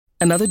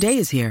Another day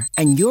is here,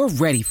 and you're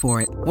ready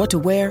for it. What to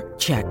wear?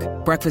 Check.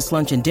 Breakfast,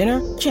 lunch, and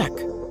dinner? Check.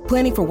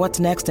 Planning for what's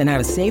next and how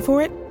to save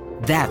for it?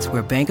 That's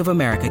where Bank of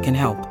America can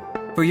help.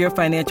 For your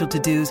financial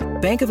to-dos,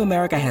 Bank of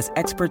America has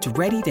experts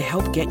ready to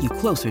help get you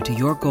closer to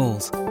your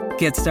goals.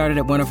 Get started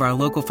at one of our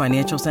local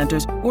financial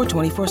centers or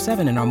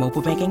 24/7 in our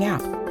mobile banking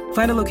app.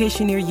 Find a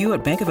location near you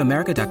at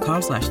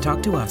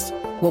bankofamerica.com/talktous.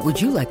 What would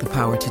you like the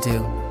power to do?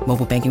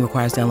 Mobile banking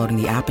requires downloading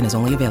the app and is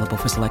only available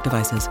for select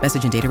devices.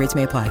 Message and data rates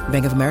may apply.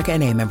 Bank of America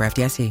N.A., member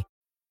FDIC.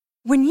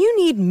 When you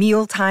need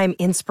mealtime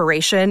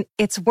inspiration,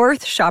 it's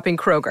worth shopping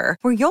Kroger,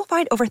 where you'll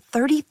find over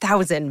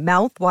 30,000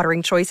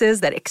 mouth-watering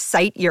choices that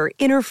excite your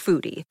inner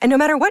foodie. And no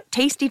matter what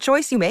tasty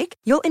choice you make,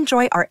 you'll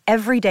enjoy our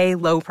everyday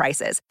low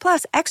prices,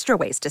 plus extra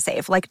ways to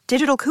save, like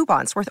digital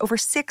coupons worth over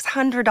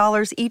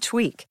 $600 each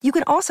week. You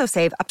can also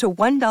save up to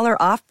 $1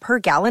 off per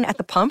gallon at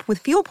the pump with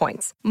fuel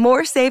points.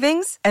 More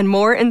savings and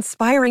more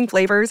inspiring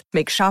flavors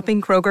make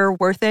shopping Kroger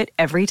worth it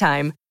every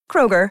time.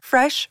 Kroger,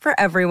 fresh for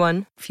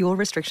everyone. Fuel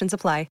restrictions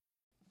apply.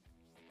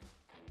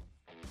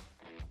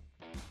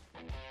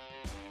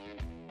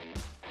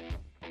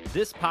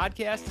 This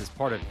podcast is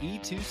part of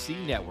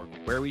E2C Network,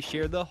 where we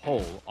share the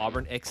whole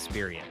Auburn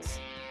experience.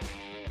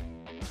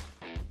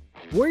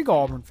 War Eagle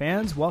Auburn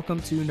fans, welcome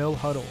to No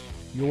Huddle,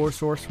 your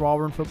source for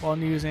Auburn football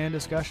news and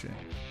discussion,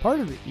 part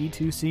of the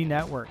E2C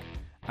Network.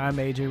 I'm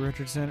AJ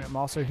Richardson. I'm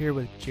also here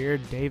with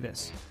Jared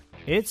Davis.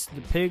 It's the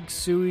pig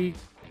suey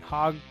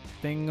hog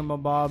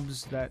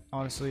thingamabobs that,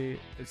 honestly,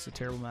 it's a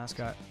terrible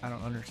mascot. I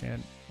don't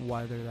understand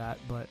why they're that,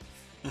 but,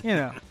 you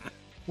know,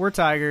 we're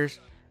Tigers.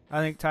 I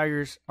think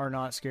Tigers are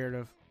not scared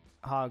of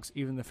hogs,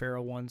 even the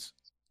feral ones,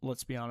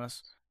 let's be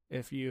honest.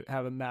 If you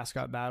have a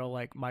mascot battle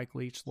like Mike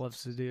Leach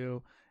loves to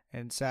do,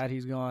 and sad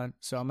he's gone,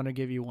 so I'm going to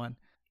give you one.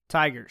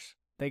 Tigers,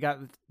 they got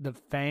the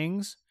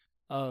fangs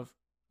of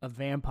a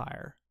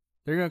vampire.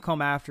 They're going to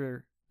come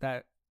after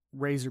that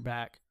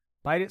razorback,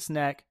 bite its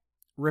neck,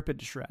 rip it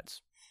to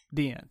shreds.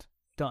 The end.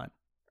 Done.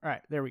 All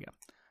right, there we go.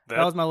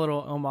 That was my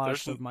little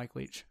homage to Mike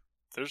Leach.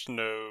 There's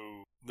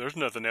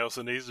nothing else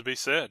that needs to be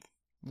said.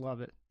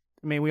 Love it.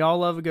 I mean, we all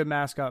love a good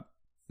mascot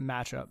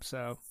matchup,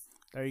 so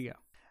there you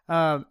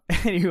go.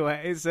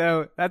 Anyway,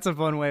 so that's a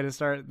fun way to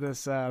start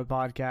this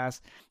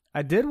podcast.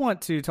 I did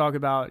want to talk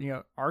about,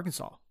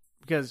 Arkansas,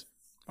 because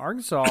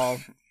Arkansas,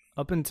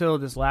 up until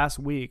this last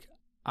week,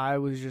 I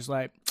was just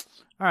like,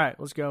 all right,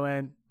 let's go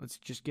in. Let's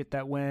just get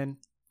that win,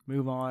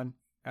 move on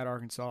at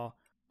Arkansas.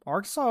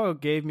 Arkansas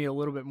gave me a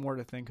little bit more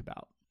to think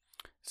about.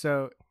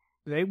 So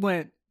they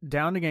went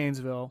down to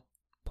Gainesville,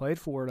 played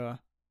Florida,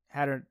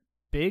 had a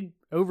big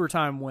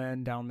overtime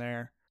win down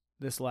there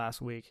this last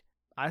week.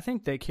 I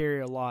think they carry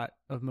a lot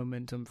of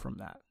momentum from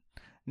that.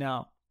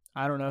 Now,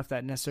 I don't know if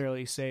that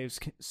necessarily saves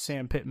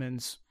Sam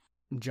Pittman's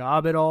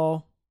job at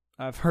all.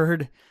 I've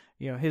heard,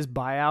 his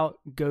buyout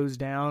goes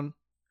down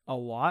a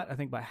lot, I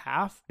think by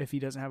half, if he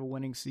doesn't have a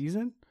winning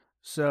season.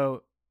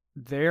 So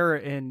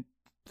they're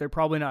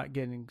probably not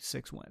getting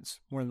 6 wins,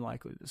 more than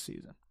likely, this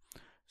season.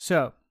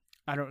 So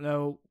I don't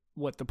know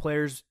what the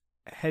players'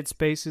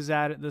 headspace is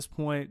at this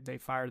point. They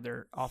fired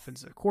their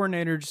offensive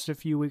coordinator just a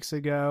few weeks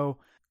ago.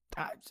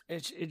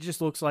 It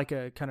just looks like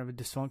a kind of a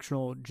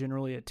dysfunctional,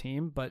 generally, a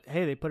team. But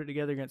hey, they put it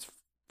together against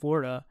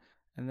Florida,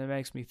 and that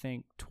makes me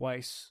think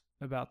twice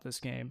about this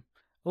game.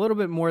 A little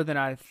bit more than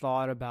I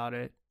thought about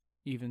it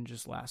even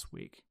just last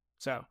week.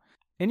 So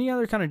any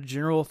other kind of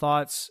general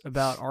thoughts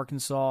about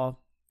Arkansas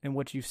and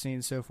what you've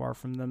seen so far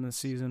from them this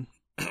season?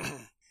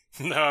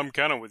 No, I'm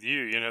kind of with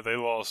you. They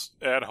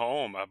lost at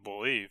home, I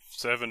believe,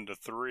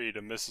 7-3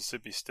 to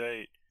Mississippi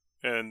State.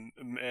 And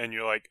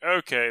you're like,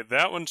 okay,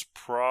 that one's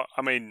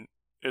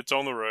it's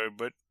on the road,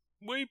 but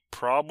we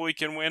probably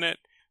can win it.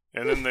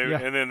 And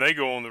then they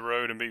go on the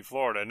road and beat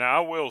Florida.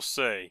 Now, I will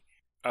say,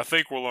 I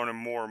think we're learning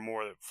more and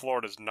more that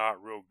Florida's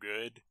not real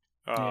good.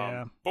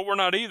 But we're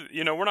not either.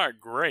 We're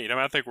not great.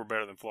 I think we're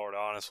better than Florida,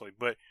 honestly,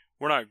 but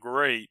we're not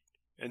great.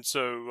 And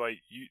so,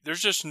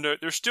 there's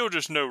still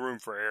just no room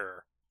for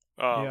error.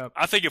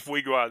 I think if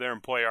we go out there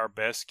and play our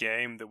best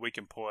game that we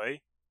can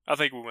play, I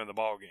think we win the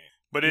ball game.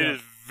 But it is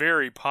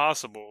very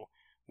possible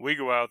we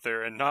go out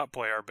there and not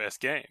play our best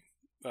game.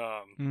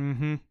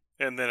 And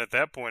then at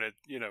that point,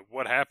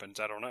 what happens?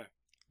 I don't know.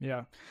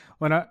 Yeah.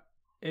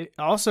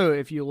 Also,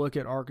 if you look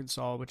at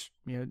Arkansas, which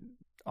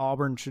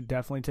Auburn should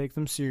definitely take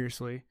them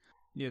seriously.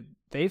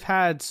 They've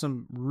had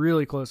some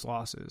really close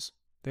losses.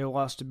 They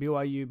lost to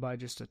BYU by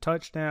just a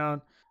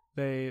touchdown.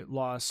 They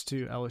lost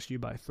to LSU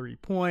by 3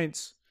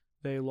 points.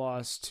 They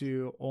lost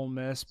to Ole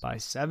Miss by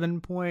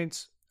 7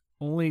 points.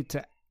 Only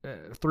to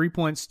 3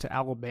 points to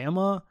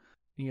Alabama.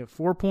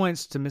 4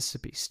 points to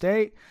Mississippi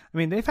State.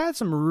 They've had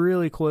some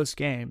really close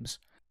games,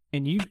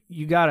 and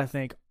you got to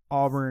think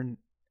Auburn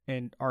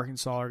and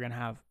Arkansas are going to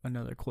have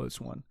another close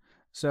one.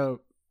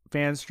 So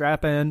fans,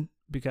 strap in,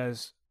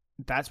 because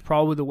that's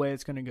probably the way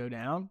it's going to go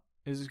down.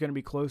 Is it going to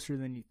be closer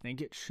than you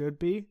think it should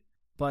be?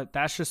 But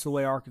that's just the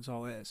way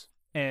Arkansas is.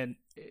 And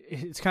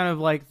it's kind of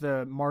like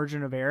the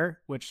margin of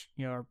error, which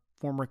our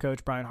former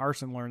coach Brian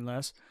Harsin learned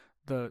this.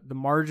 The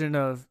margin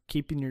of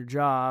keeping your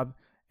job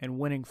and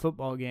winning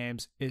football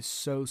games is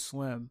so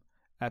slim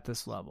at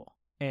this level.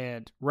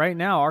 And right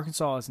now,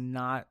 Arkansas is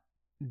not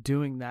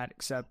doing that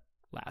except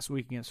last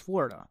week against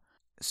Florida.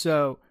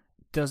 So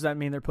does that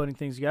mean they're putting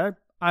things together?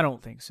 I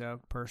don't think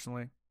so,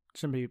 personally.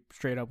 Shouldn't be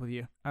straight up with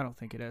you. I don't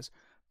think it is.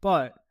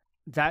 But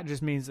that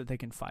just means that they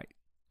can fight.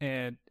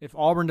 And if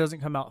Auburn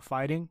doesn't come out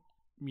fighting,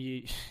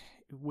 we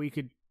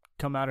could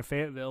come out of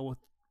Fayetteville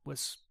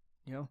with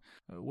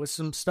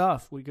some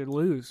stuff. We could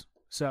lose.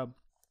 So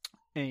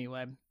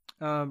anyway,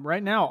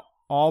 right now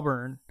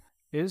Auburn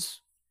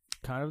is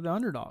kind of the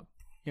underdog.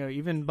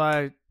 Even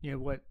by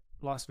what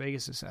Las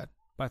Vegas has said,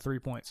 by 3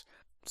 points.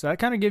 So that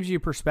kind of gives you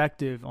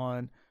perspective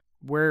on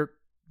where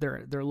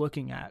they're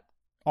looking at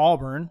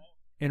Auburn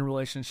in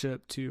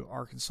relationship to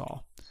Arkansas.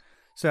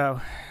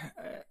 So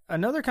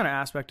another kind of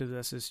aspect of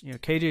this is,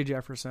 KJ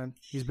Jefferson,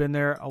 he's been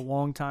there a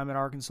long time at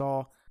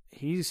Arkansas.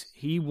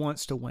 He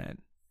wants to win.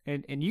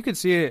 And you can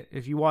see it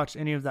if you watch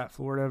any of that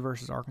Florida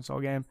versus Arkansas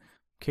game.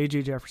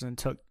 KJ Jefferson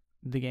took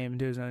the game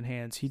into his own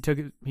hands. He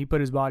put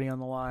his body on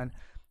the line.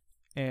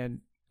 And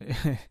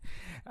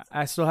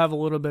I still have a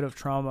little bit of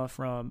trauma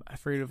from, I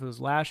forget if it was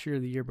last year or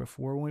the year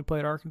before when we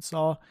played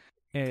Arkansas.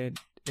 And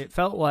it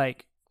felt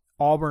like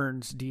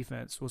Auburn's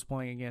defense was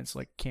playing against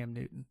like Cam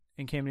Newton.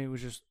 And Cam Newton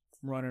was just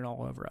running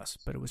all over us,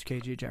 but it was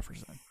KJ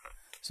Jefferson.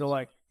 So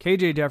like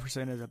KJ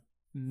Jefferson is a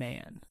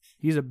man.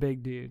 He's a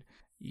big dude.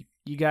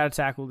 You got to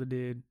tackle the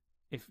dude.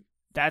 If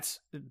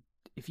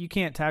you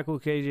can't tackle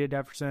KJ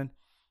Jefferson,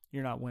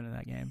 you're not winning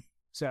that game.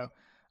 So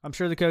I'm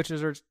sure the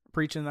coaches are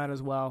preaching that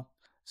as well.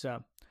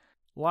 So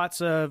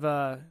lots of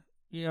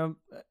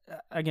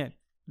again,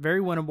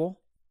 very winnable,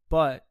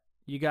 but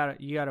you got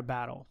to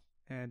battle,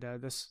 and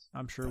this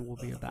I'm sure will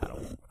be a battle.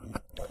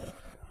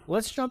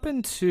 Let's jump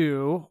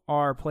into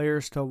our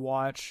players to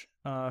watch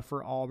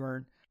for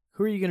Auburn.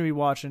 Who are you going to be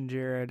watching,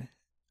 Jared,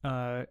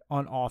 on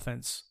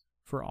offense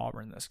for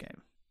Auburn this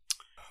game?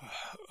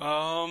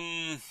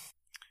 Man,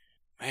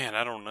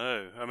 I don't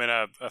know. I mean,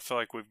 I feel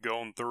like we've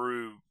gone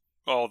through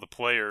all the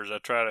players. I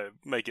try to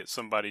make it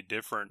somebody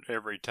different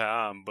every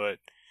time, but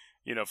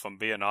if I'm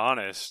being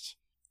honest,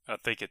 I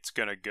think it's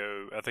going to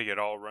go. I think it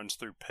all runs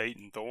through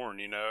Peyton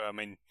Thorne. I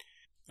mean,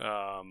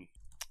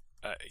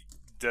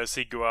 does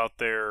he go out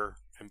there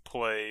and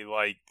play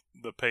like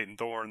the Peyton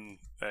Thorne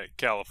at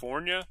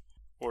California,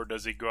 or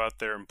does he go out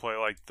there and play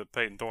like the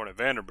Peyton Thorne at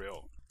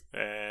Vanderbilt?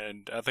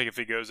 And I think if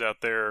he goes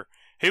out there,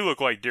 he looked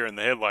like deer in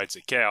the headlights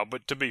at Cal,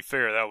 but to be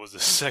fair, that was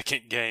the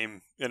second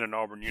game in an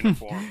Auburn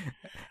uniform.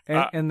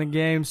 and the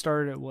game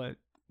started at what,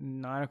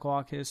 9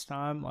 o'clock his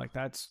time? Like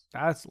that's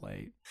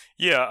late.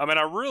 Yeah, I mean,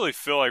 I really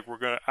feel like we're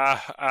gonna.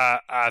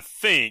 I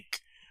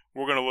think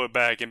we're gonna look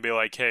back and be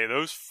like, hey,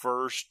 those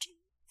first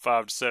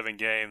 5 to 7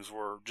 games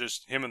were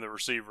just him and the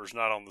receivers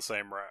not on the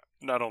same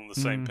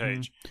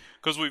page,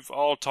 because we've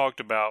all talked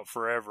about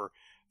forever.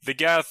 The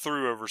guy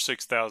threw over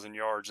 6,000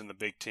 yards in the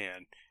Big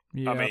Ten.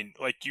 Yep. I mean,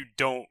 like, you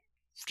don't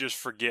just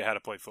forget how to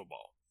play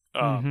football.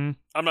 I'm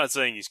not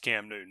saying he's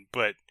Cam Newton,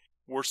 but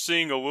we're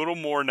seeing a little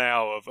more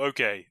now of,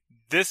 okay,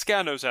 this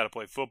guy knows how to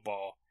play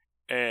football,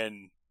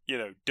 and,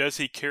 does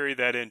he carry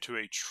that into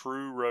a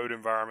true road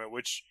environment,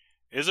 which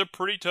is a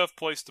pretty tough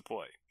place to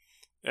play.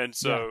 And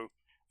so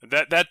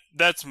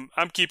that's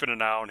I'm keeping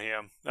an eye on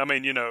him. I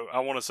mean,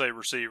 I want to say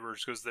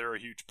receivers because they're a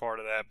huge part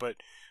of that, but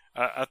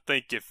I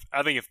think if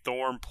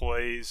Thorne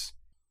plays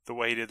the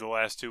way he did the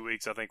last 2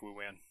 weeks, I think we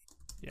win.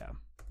 Yeah,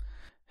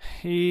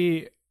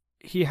 he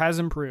has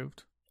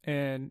improved,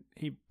 and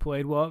he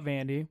played well at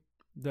Vandy.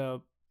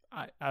 Though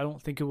I don't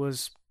think it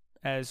was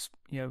as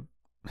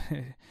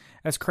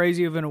as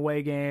crazy of an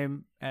away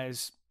game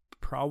as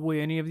probably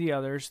any of the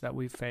others that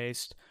we've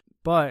faced,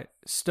 but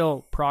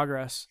still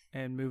progress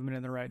and movement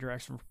in the right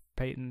direction for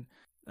Peyton.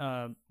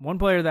 One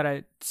player that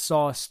I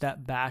saw a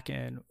step back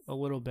in a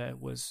little bit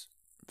was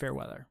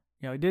Fairweather.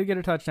 He did get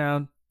a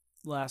touchdown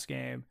last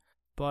game,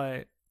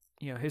 but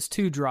his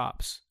 2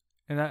 drops,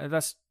 and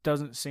that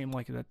doesn't seem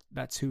like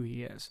that's who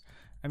he is.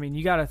 I mean,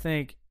 you got to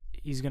think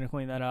he's going to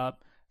clean that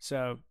up.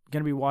 So,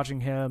 going to be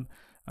watching him.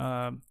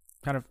 Kind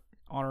of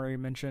honorary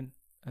mention.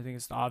 I think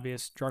it's the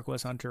obvious.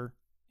 Druckless Hunter.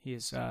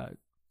 He's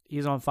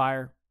on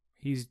fire.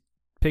 He's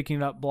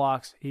picking up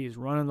blocks. He's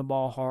running the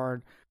ball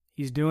hard.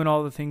 He's doing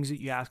all the things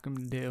that you ask him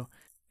to do,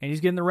 and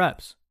he's getting the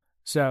reps.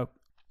 So,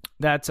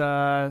 that's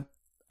I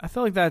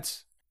feel like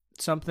that's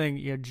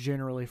something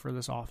generally for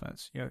this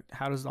offense.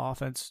 How does the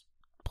offense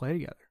play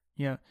together?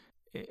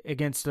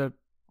 Against a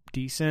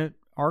decent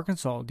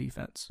Arkansas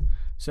defense.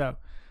 So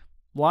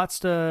lots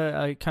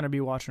to kind of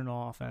be watching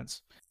on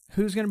offense.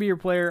 Who's going to be your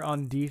player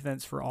on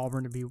defense for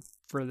Auburn to be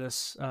for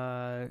this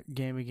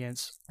game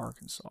against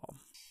Arkansas?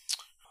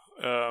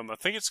 I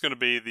think it's going to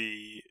be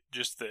the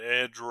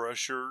edge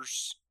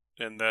rushers,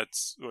 and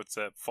that's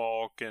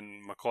Falk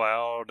and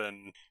McLeod,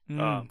 and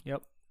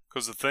yep.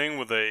 Because the thing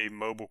with a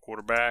mobile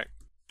quarterback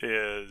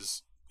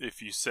is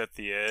if you set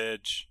the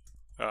edge,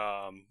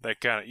 that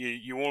kind of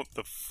you want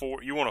to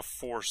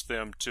force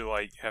them to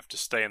like have to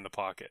stay in the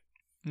pocket.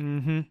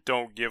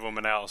 Don't give them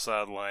an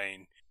outside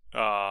lane.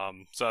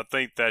 So I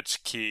think that's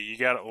key. You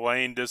got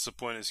lane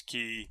discipline is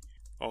key.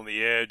 on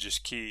the edge is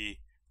key.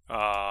 So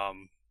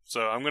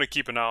I'm going to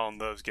keep an eye on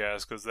those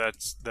guys because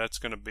that's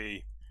going to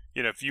be,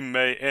 if you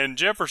may, and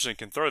Jefferson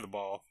can throw the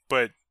ball,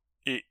 but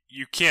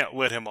you can't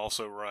let him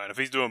also run. If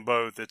he's doing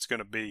both, it's going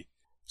to be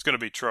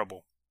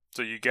trouble.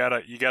 So you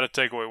gotta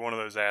take away one of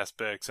those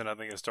aspects, and I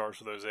think it starts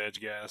with those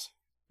edge guys.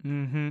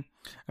 Mm-hmm.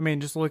 I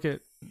mean,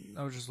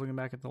 I was just looking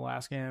back at the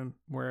last game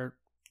where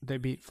they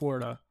beat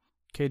Florida.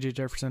 KJ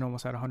Jefferson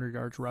almost had 100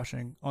 yards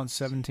rushing on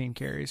 17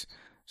 carries.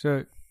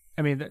 So,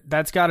 I mean,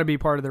 that's got to be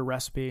part of the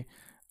recipe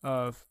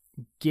of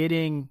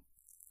getting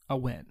a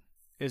win,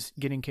 is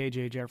getting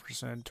KJ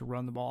Jefferson to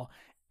run the ball.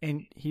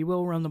 And he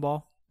will run the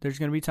ball. There's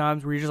going to be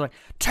times where you're just like,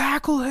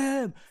 tackle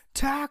him.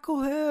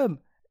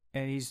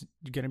 And he's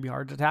going to be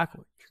hard to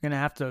tackle. You're going to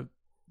have to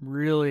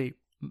really,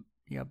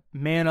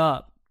 man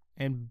up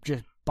and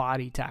just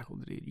body tackle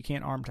the dude. You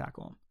can't arm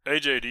tackle him.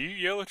 AJ, do you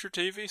yell at your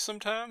TV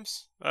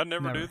sometimes? I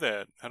never do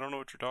that. I don't know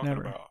what you're talking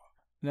about.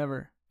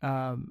 Never.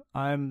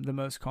 I'm the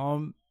most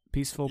calm,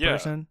 peaceful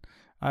person.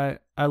 I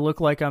look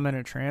like I'm in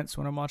a trance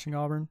when I'm watching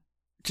Auburn.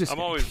 I'm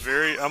always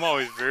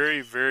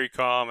very, very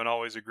calm and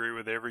always agree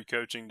with every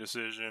coaching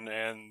decision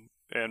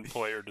and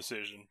player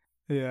decision.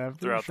 Yeah,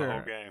 throughout the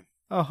whole game.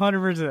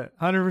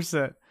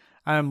 100%.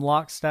 I am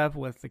lockstep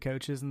with the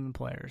coaches and the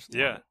players.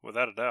 Yeah,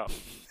 without a doubt.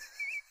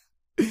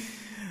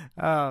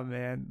 Oh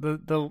man,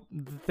 the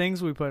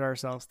things we put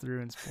ourselves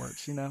through in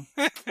sports,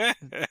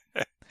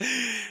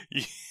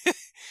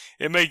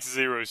 It makes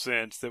zero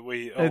sense that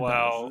we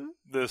allow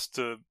this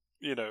to,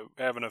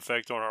 have an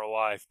effect on our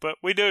life, but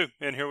we do,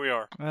 and here we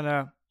are. I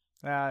know.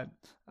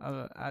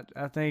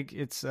 I think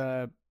it's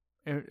for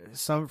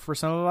some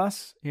of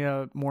us,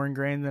 more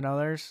ingrained than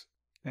others,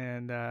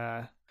 and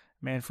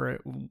man,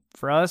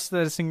 for us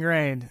that it's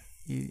ingrained,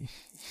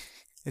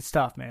 it's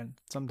tough, man,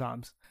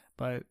 sometimes.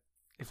 But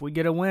if we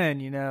get a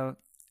win,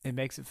 it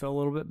makes it feel a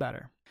little bit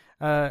better.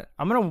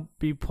 I'm going to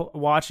be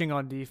watching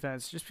on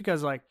defense just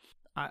because,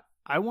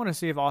 I want to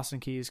see if Austin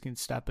Keys can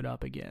step it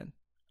up again.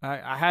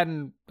 I've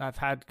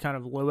had kind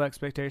of low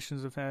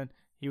expectations of him.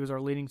 He was our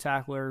leading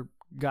tackler,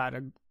 got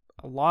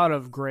a lot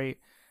of great,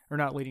 or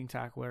not leading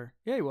tackler.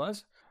 Yeah, he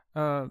was.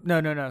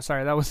 No.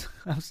 Sorry, that was,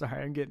 I'm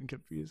sorry, I'm getting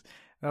confused.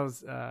 That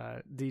was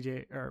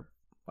DJ, or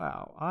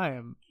wow, I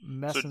am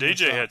messing. So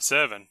DJ had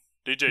 7.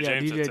 DJ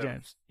James had 7.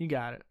 James, you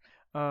got it.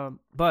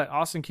 But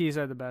Austin Keys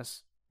had the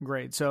best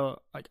grade.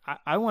 So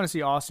I want to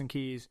see Austin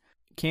Keys.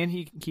 Can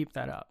he keep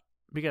that up?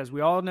 Because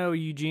we all know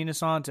Eugene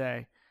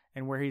Asante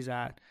and where he's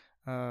at.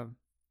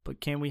 But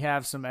can we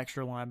have some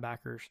extra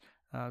linebackers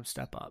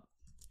step up?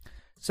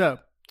 So,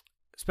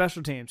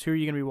 special teams. Who are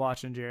you going to be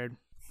watching, Jared?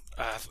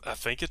 I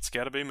think it's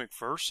got to be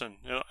McPherson,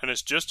 and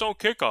it's just on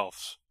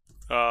kickoffs.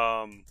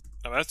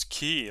 That's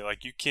key.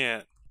 You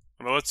can't.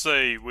 Let's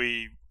say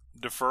we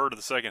defer to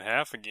the second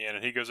half again,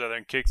 and he goes out there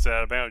and kicks it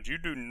out of bounds. You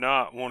do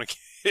not want to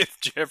give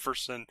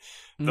Jefferson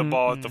the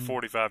ball at the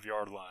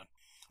 45-yard line.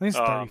 I think it's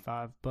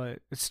 35, but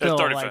it's still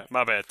 35.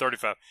 My bad,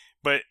 35.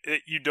 But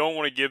you don't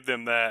want to give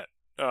them that.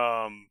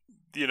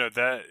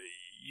 That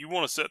you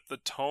want to set the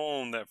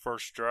tone that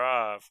first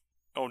drive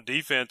on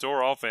defense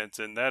or offense,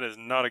 and that is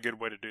not a good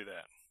way to do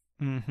that.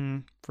 Mm-hmm,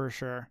 for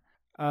sure.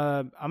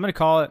 I'm going to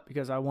call it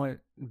because I want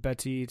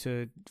Betty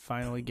to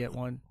finally get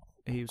one.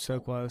 He was so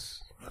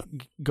close.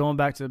 Going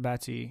back to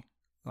Betty,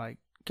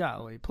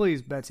 golly,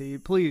 please, Betty,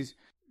 please.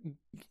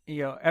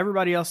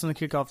 Everybody else in the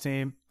kickoff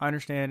team, I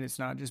understand it's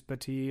not just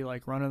Betty,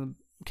 running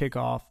the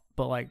kickoff,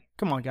 but,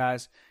 come on,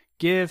 guys.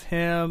 Give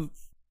him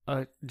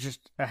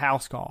just a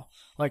house call.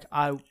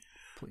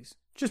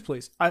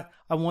 Please. I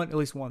want at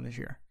least one this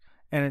year.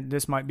 And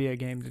this might be a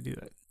game to do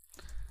it.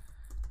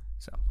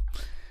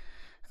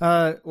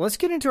 So, let's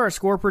get into our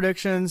score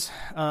predictions.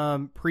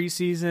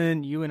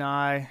 Preseason, you and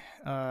I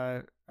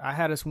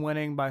had us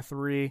winning by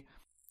 3.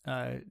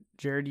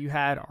 Jared, you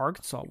had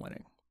Arkansas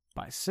winning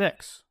by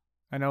 6.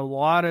 I know a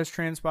lot has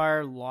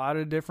transpired, a lot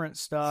of different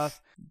stuff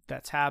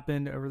that's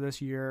happened over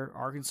this year.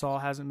 Arkansas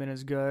hasn't been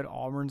as good.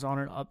 Auburn's on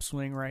an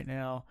upswing right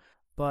now.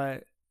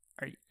 But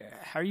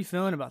how are you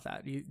feeling about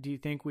that? Do you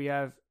think we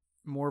have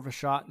more of a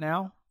shot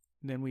now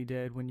than we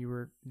did when you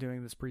were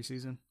doing this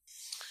preseason?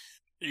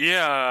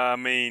 Yeah, I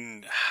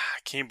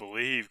can't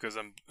believe because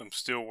I'm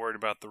still worried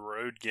about the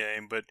road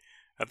game, but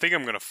I think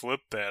I'm going to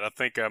flip that. I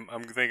think I'm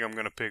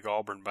going to pick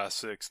Auburn by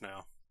 6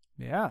 now.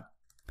 Yeah,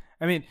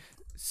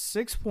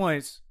 6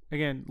 points.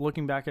 Again,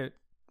 looking back at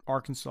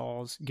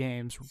Arkansas's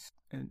games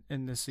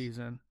in this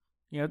season,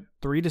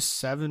 3 to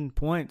 7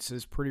 points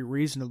is pretty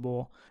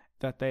reasonable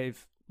that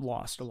they've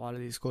lost a lot of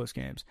these close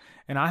games.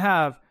 And I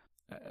have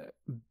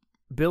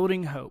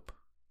building hope.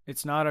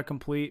 It's not a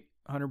complete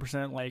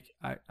 100%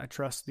 I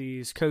trust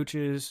these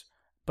coaches,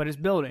 but it's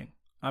building.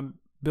 I'm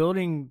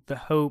building the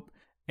hope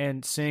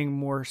and seeing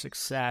more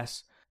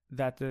success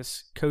that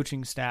this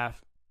coaching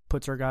staff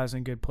puts our guys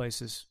in good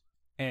places.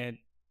 And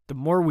the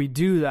more we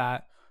do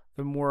that,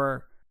 the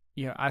more,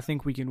 I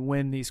think we can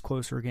win these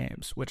closer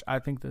games, which I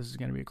think this is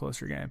going to be a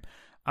closer game.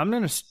 I'm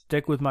going to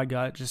stick with my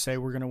gut, just say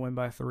we're going to win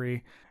by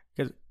 3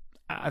 because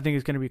I think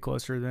it's going to be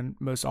closer than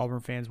most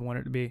Auburn fans want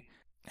it to be.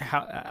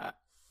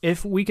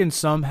 if we can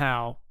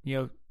somehow,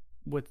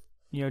 with,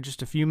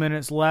 just a few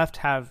minutes left,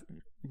 have,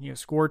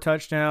 score a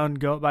touchdown,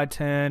 go up by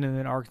 10, and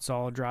then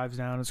Arkansas drives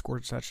down and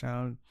scores a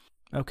touchdown.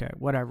 Okay,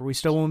 whatever. We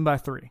still win by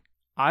 3.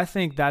 I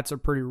think that's a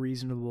pretty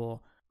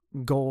reasonable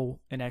goal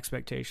and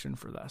expectation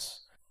for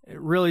this.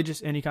 Really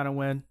just any kind of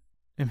win.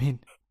 I mean,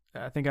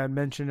 I think I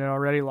mentioned it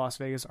already. Las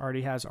Vegas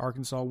already has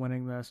Arkansas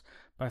winning this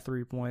by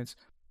 3 points.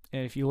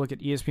 And if you look at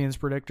ESPN's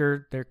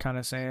predictor, they're kind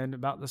of saying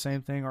about the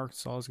same thing.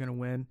 Arkansas is going to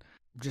win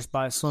just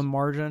by a slim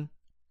margin.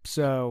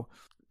 So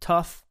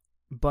tough,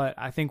 but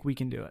I think we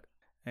can do it.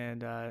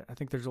 And I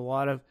think there's a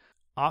lot of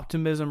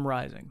optimism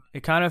rising.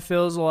 It kind of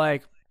feels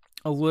like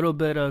a little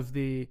bit of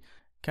the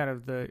kind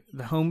of the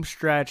home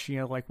stretch,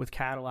 like with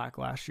Cadillac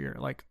last year.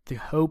 Like the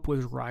hope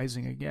was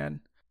rising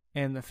again.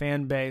 And the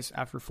fan base,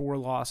 after 4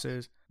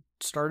 losses,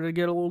 started to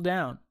get a little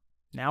down.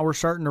 Now we're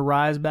starting to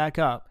rise back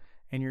up,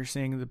 and you're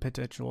seeing the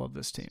potential of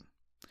this team.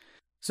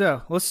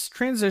 So let's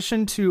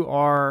transition to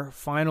our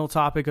final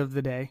topic of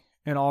the day,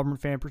 an Auburn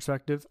fan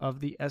perspective of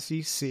the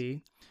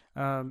SEC.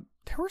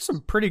 There were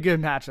some pretty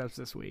good matchups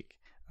this week.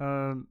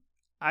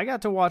 I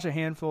got to watch a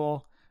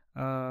handful,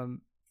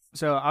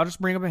 so I'll just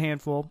bring up a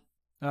handful.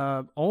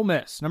 Ole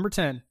Miss, number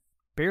 10,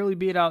 barely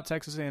beat out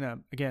Texas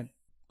A&M. Again,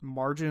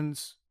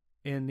 margins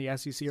in the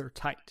SEC are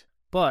tight,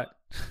 but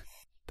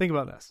think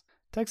about this.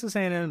 Texas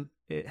A&M,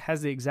 it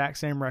has the exact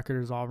same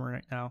record as Auburn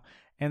right now,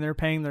 and they're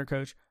paying their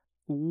coach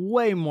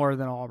way more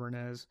than Auburn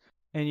is,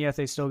 and yet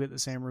they still get the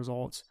same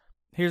results.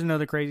 Here's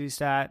another crazy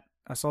stat.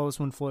 I saw this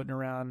one floating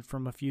around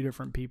from a few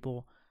different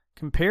people.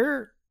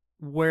 Compare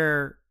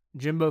where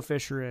Jimbo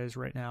Fisher is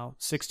right now,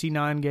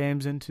 69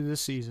 games into the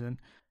season.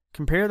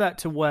 Compare that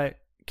to what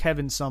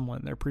Kevin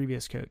Sumlin, their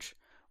previous coach,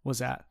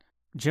 was at.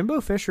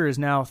 Jimbo Fisher is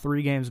now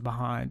 3 games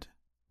behind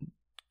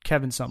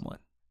Kevin Sumlin.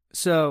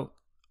 So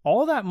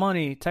all that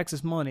money,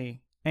 Texas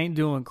money, ain't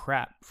doing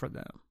crap for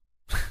them.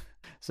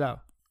 So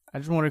I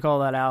just want to call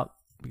that out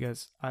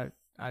because I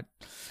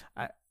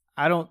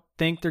don't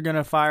think they're going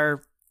to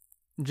fire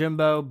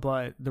Jimbo,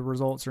 but the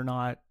results are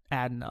not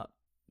adding up.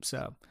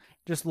 So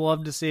just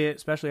love to see it,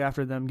 especially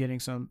after them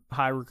getting some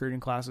high recruiting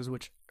classes,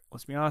 which,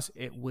 let's be honest,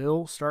 it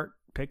will start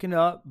picking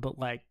up, but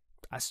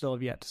I still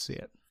have yet to see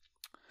it.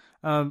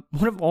 One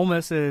of Ole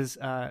Miss's,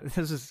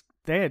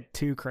 they had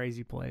 2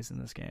 crazy plays in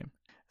this game.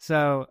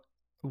 So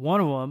one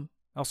of them,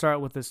 I'll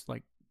start with this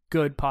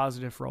good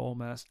positive for Ole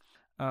Miss.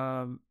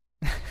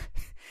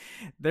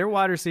 Their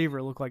wide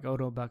receiver looked like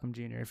Odell Beckham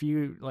Jr. If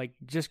you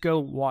just go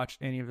watch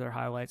any of their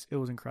highlights, it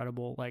was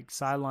incredible.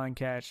 Sideline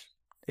catch,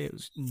 it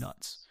was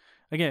nuts.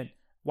 Again,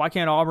 why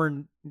can't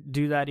Auburn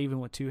do that even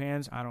with 2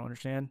 hands? I don't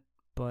understand,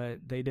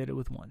 but they did it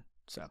with 1.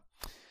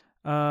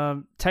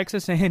 So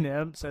Texas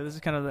A&M. So this is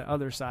kind of the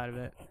other side of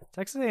it.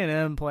 Texas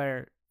A&M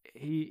player,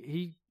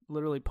 he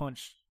literally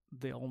punched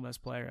the Ole Miss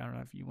player. I don't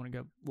know if you want to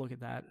go look at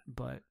that,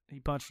 but he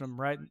punched him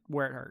right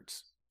where it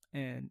hurts,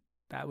 and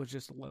that was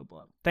just a low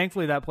blow.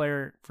 Thankfully, that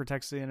player for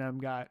Texas A&M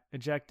got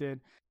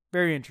ejected.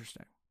 Very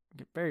interesting.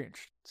 Very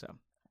interesting. So,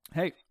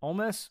 hey, Ole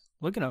Miss,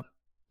 look at them.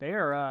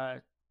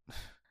 They're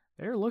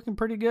looking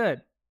pretty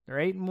good. They're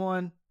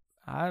 8-1.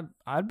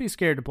 I'd be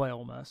scared to play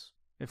Ole Miss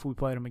if we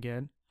played them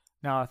again.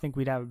 Now, I think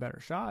we'd have a better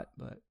shot,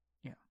 but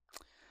yeah.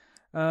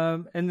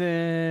 And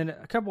then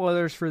a couple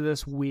others for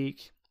this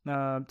week.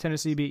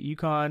 Tennessee beat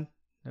UConn.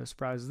 No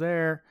surprise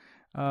there.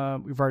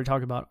 We've already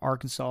talked about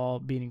Arkansas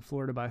beating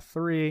Florida by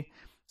 3.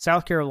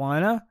 South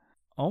Carolina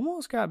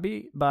almost got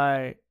beat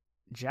by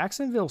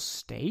Jacksonville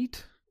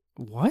State.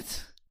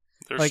 What?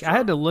 I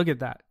had to look at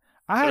that.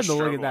 I had to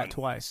look at that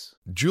twice.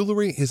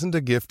 Jewelry isn't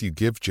a gift you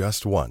give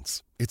just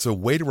once. It's a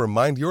way to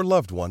remind your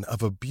loved one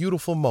of a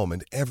beautiful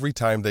moment every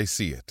time they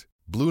see it.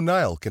 Blue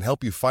Nile can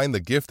help you find the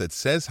gift that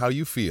says how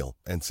you feel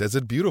and says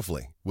it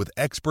beautifully, with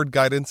expert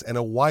guidance and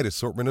a wide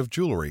assortment of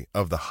jewelry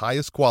of the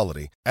highest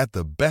quality at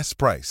the best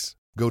price.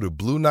 Go to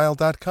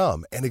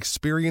BlueNile.com and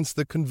experience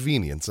the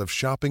convenience of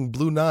shopping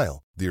Blue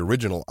Nile, the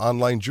original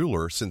online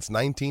jeweler since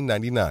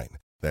 1999.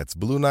 That's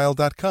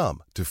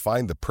BlueNile.com to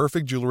find the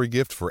perfect jewelry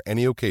gift for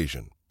any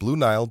occasion.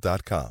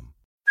 BlueNile.com.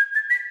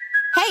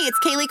 Hey, it's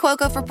Kaylee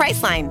Cuoco for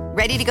Priceline.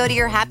 Ready to go to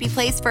your happy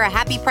place for a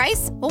happy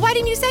price? Well, why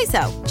didn't you say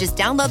so? Just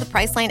download the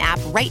Priceline app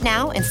right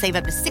now and save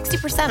up to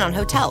 60% on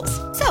hotels.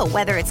 So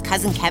whether it's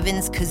Cousin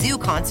Kevin's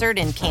Kazoo Concert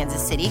in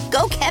Kansas City,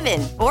 go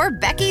Kevin, or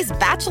Becky's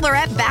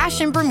Bachelorette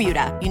Bash in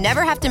Bermuda, you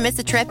never have to miss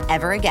a trip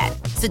ever again.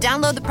 So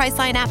download the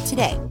Priceline app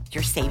today.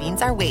 Your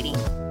savings are waiting.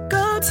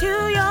 Go to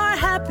your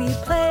happy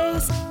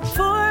place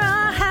for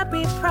a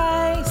happy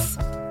price.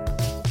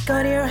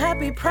 Go to your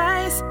happy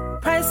price,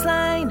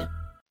 Priceline.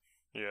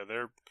 Yeah,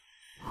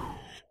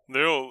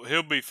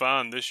 he'll be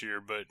fine this year,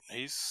 but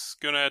he's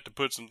gonna have to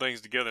put some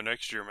things together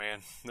next year, man.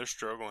 They're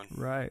struggling.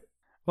 Right.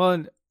 Well,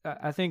 and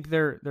I think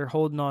they're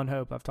holding on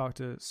hope. I've talked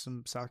to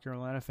some South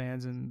Carolina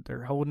fans, and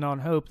they're holding on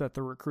hope that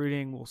the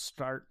recruiting will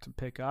start to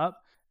pick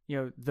up.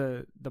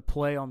 The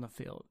play on the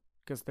field,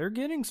 because they're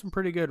getting some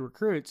pretty good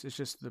recruits. It's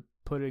just the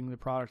putting the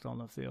product on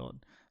the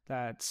field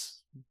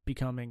that's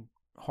becoming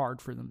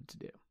hard for them to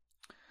do.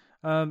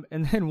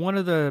 And then one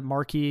of the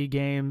marquee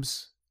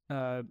games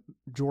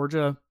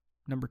Georgia,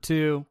 number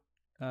 2,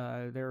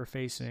 they were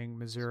facing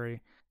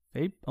Missouri.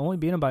 They only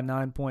beat them by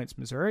 9 points.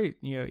 Missouri,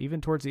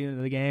 even towards the end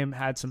of the game,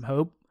 had some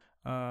hope.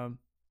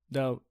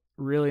 Though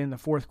really in the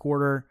fourth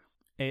quarter,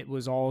 it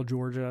was all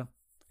Georgia.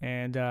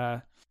 And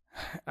I'm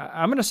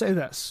going to say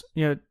this,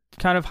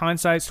 kind of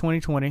hindsight's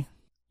 2020.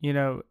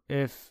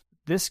 If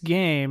this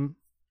game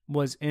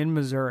was in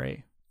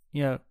Missouri,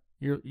 I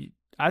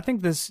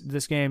think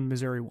this game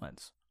Missouri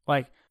wins.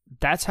 Like,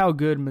 that's how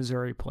good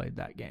Missouri played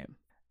that game.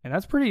 And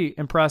that's pretty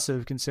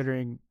impressive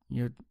considering,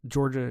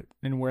 Georgia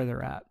and where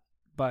they're at.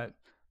 But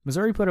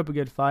Missouri put up a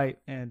good fight,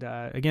 and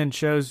again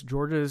shows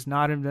Georgia is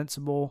not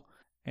invincible.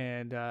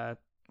 And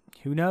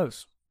who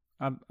knows?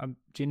 I'm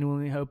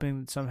genuinely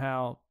hoping that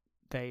somehow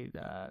they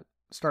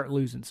start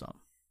losing some,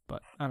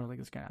 but I don't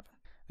think it's gonna happen.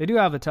 They do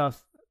have a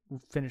tough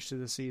finish to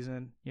the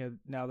season.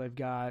 Now they've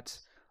got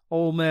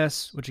Ole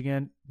Miss, which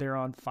again they're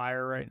on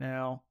fire right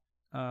now,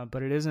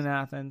 but it is in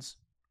Athens.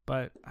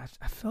 But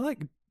I feel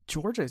like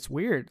Georgia. It's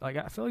weird. Like,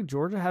 I feel like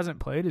Georgia hasn't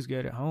played as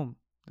good at home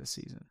this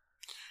season.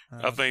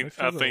 I think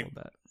they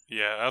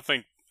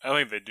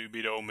do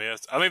beat Ole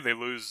Miss. I think they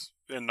lose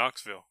in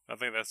Knoxville. I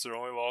think that's their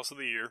only loss of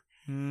the year.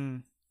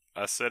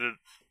 I said it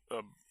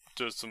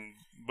to some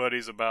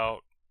buddies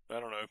about,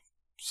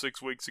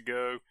 6 weeks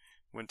ago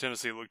when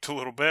Tennessee looked a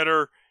little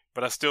better,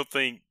 but I still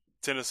think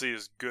Tennessee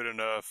is good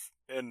enough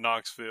in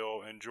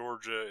Knoxville, and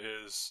Georgia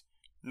is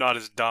not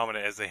as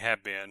dominant as they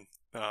have been.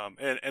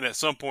 And at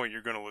some point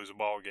you're going to lose a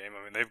ball game.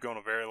 I mean, they've gone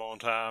a very long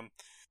time.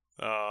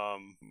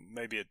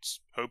 Maybe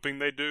it's hoping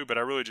they do, but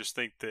I really just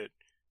think that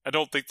I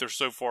don't think they're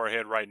so far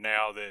ahead right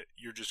now that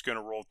you're just going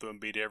to roll through and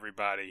beat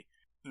everybody.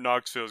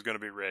 Knoxville is going to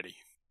be ready,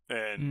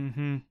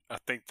 and I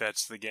think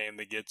that's the game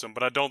that gets them.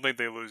 But I don't think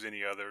they lose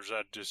any others.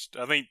 I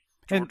think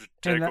Georgia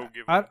Tech will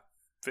give them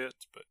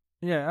fits, but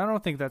yeah, I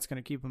don't think that's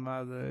going to keep them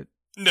out of the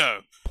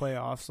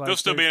playoffs. They'll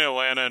still be in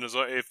Atlanta, and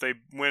if they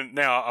win,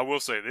 now I will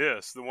say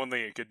this: the one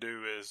thing it could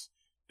do is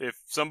if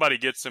somebody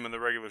gets them in the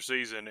regular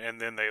season and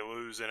then they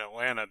lose in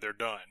Atlanta, they're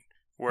done.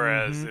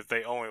 Whereas if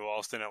they only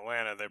lost in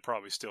Atlanta, they're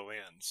probably still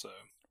in. So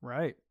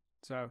right.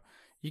 So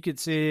you could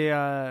see,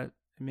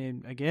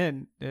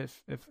 again,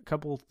 if a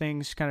couple of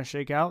things kind of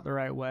shake out the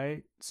right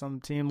way,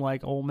 some team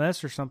like Ole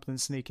Miss or something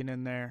sneaking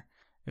in there,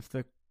 if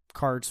the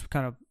cards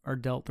kind of are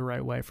dealt the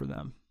right way for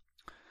them.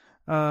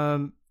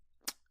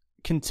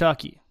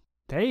 Kentucky,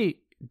 they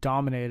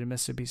dominated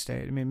Mississippi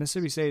State.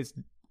 Mississippi State's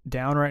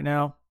down right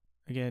now.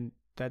 Again,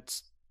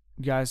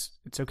 guys,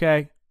 it's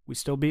okay. We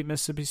still beat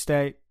Mississippi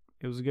State.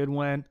 It was a good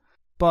win.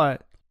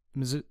 But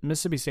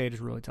Mississippi State is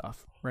really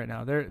tough right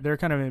now. They're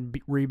kind of in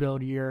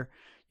rebuild year,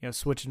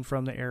 switching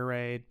from the air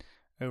raid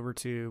over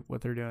to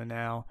what they're doing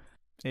now.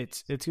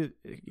 It's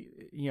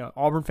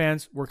Auburn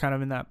fans, we're kind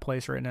of in that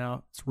place right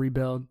now. It's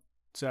rebuild.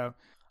 So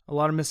a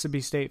lot of Mississippi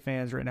State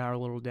fans right now are a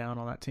little down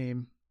on that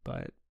team,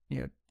 but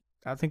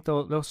I think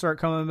they'll start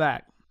coming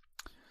back.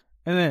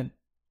 And then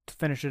to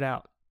finish it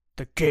out,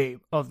 the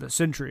game of the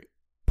century,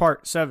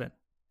 part 7,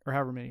 or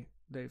however many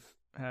they've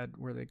had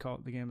where they call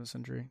it the game of the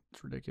century.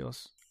 It's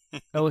ridiculous.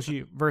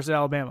 LSU versus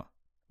Alabama.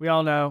 We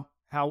all know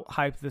how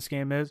hyped this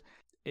game is.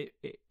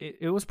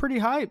 It was pretty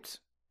hyped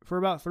for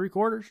about 3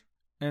 quarters,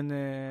 and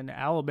then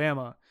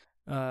Alabama,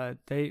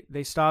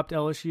 they stopped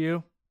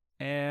LSU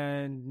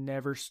and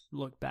never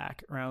looked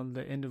back around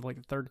the end of like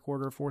the third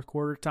quarter, fourth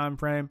quarter time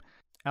frame.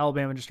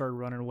 Alabama just started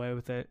running away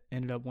with it.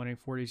 Ended up winning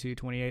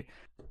 42-28.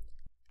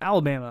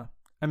 Alabama,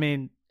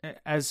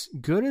 as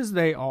good as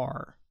they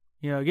are,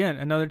 again,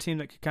 another team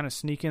that could kind of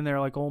sneak in there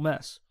like Ole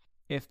Miss.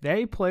 If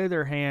they play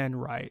their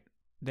hand right,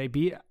 they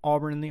beat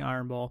Auburn in the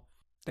Iron Bowl,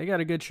 they got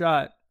a good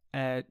shot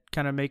at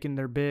kind of making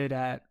their bid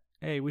at,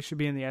 hey, we should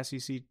be in the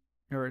SEC,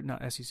 or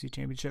not SEC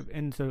championship,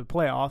 into the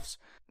playoffs.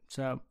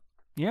 So,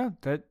 yeah,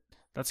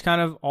 that's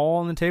kind of all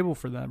on the table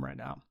for them right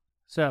now.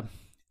 So,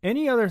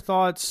 any other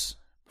thoughts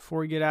before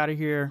we get out of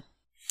here?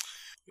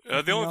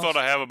 The only thought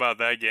I have about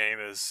that game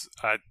is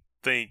I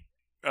think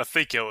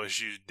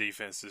LSU's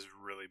defense is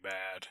really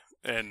bad.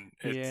 And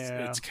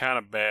it's kind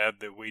of bad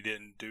that we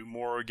didn't do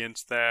more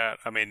against that.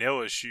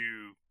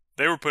 LSU,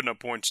 they were putting up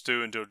points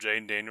too until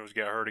Jaden Daniels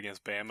got hurt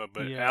against Bama.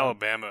 But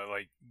Alabama,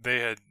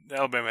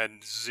 Alabama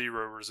had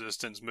zero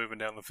resistance moving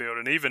down the field.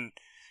 And even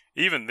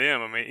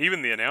them,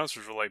 even the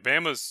announcers were like,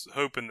 Bama's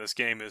hoping this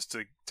game is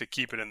to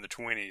keep it in the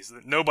 20s.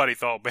 Nobody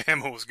thought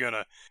Bama was going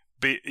to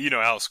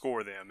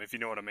outscore them, if you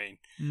know what I mean.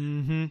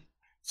 Mm-hmm.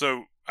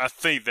 So I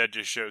think that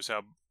just shows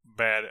how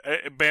bad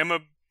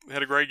Bama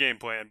had a great game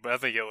plan, but I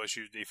think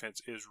LSU's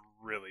defense is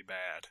really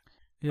bad.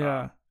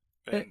 Yeah.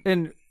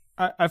 And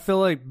I feel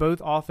like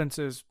both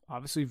offenses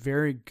obviously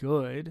very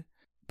good,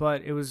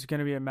 but it was going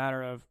to be a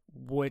matter of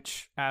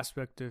which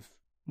aspect of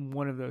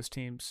one of those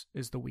teams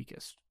is the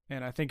weakest.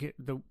 And I think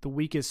the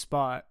weakest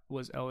spot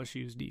was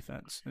LSU's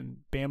defense. And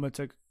Bama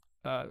took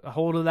a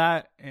hold of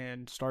that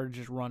and started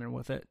just running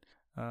with it.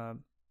 Yeah,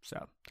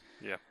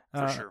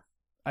 for sure.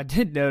 I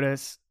did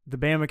notice the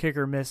Bama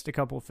kicker missed a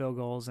couple of field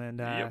goals,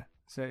 and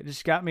so it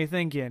just got me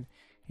thinking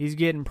he's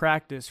getting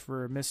practice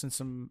for missing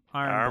some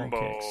Iron Bowl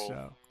kicks.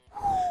 So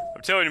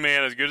I'm telling you,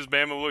 man, as good as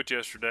Bama looked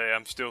yesterday,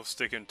 I'm still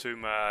sticking to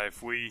my,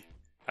 if we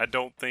beat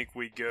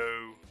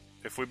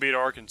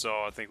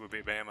Arkansas, I think we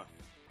beat Bama.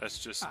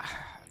 That's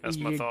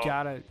my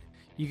thought.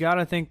 You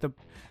gotta think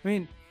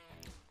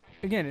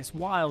again, it's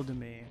wild to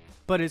me,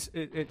 but it's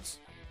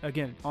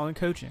again, on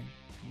coaching.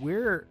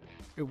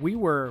 We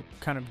were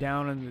kind of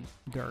down in the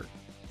dirt,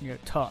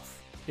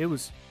 tough. It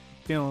was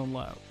feeling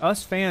low.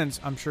 Us fans,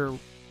 I'm sure,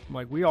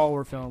 like, we all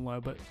were feeling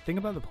low, but think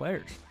about the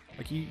players.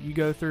 Like, you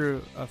go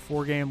through a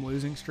 4-game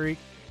losing streak,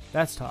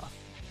 that's tough.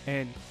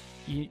 And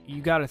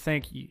you got to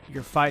think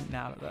you're fighting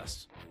out of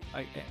this.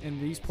 Like, and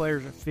these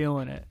players are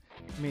feeling it.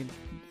 I mean,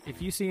 if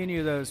you see any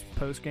of those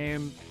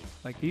post-game,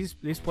 like, these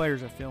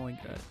players are feeling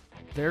good.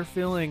 They're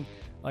feeling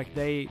like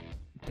they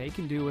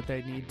can do what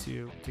they need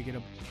to get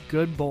a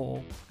good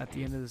bowl at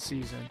the end of the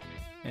season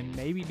and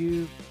maybe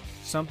do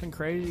something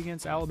crazy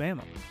against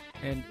Alabama.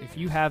 And if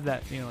you have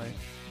that feeling,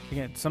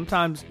 again,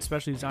 sometimes,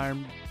 especially these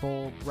Iron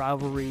Bowl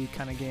rivalry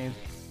kind of games,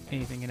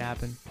 anything can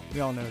happen.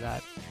 We all know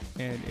that.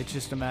 And it's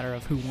just a matter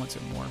of who wants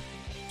it more.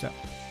 So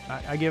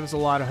I give us a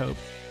lot of hope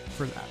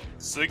for that.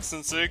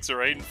 6-6 or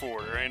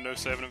 8-4. There ain't no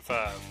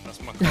 7-5.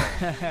 That's my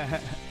call.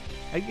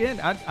 Again,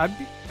 I'd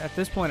be, at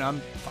this point, I'm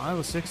fine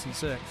with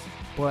 6-6,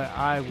 but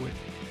I would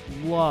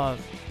love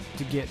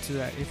to get to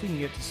that. If we can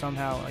get to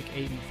somehow like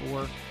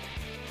 8-4,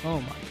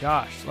 oh my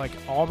gosh! Like,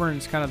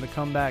 Auburn's kind of the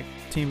comeback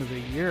team of the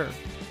year,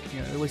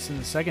 at least in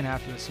the second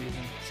half of the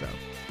season. So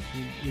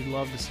you'd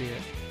love to see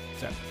it.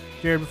 So,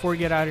 Jared, before we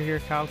get out of here,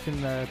 how can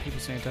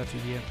people stay in touch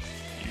with you?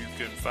 You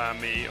can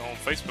find me on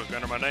Facebook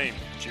under my name,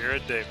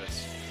 Jared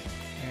Davis.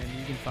 And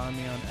you can find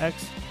me on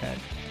X at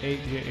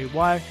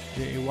 @JAY_.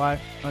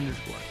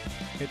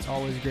 It's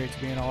always great to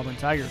be an Auburn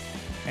Tiger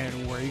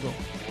and War Eagle.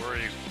 War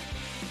Eagle.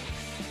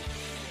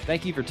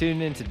 Thank you for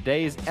tuning in to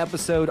today's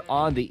episode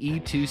on the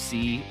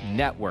E2C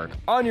Network.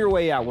 On your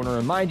way out, I want to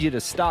remind you to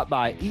stop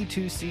by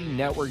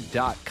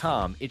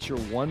e2cnetwork.com. It's your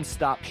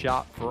one-stop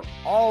shop for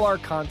all our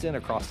content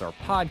across our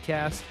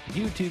podcast,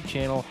 YouTube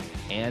channel,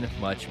 and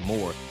much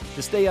more.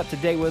 To stay up to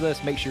date with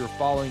us, make sure you're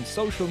following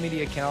social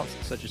media accounts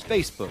such as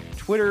Facebook,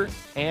 Twitter,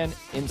 and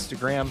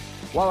Instagram.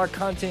 While our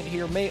content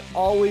here may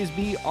always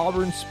be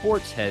Auburn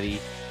sports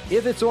heavy,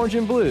 if it's orange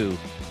and blue,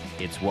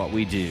 it's what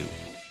we do.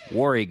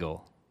 War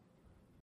Eagle.